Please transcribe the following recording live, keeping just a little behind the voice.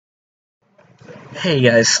Hey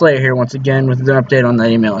guys, Slayer here once again with an update on that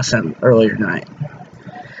email I sent earlier tonight.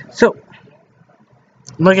 So,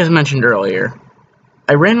 like I mentioned earlier,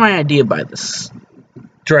 I ran my idea by this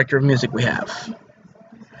director of music we have.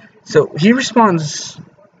 So, he responds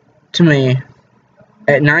to me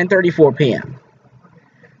at 9:34 p.m.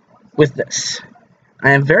 with this.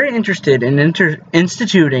 I am very interested in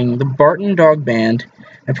instituting the Barton Dog Band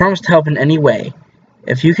and promise to help in any way.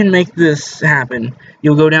 If you can make this happen,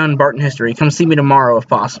 you'll go down in Barton history. Come see me tomorrow if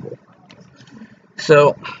possible.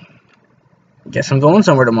 So, guess I'm going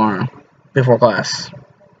somewhere tomorrow before class.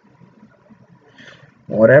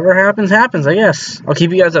 Whatever happens, happens, I guess. I'll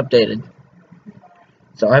keep you guys updated.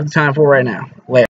 So I have the time for right now. Later.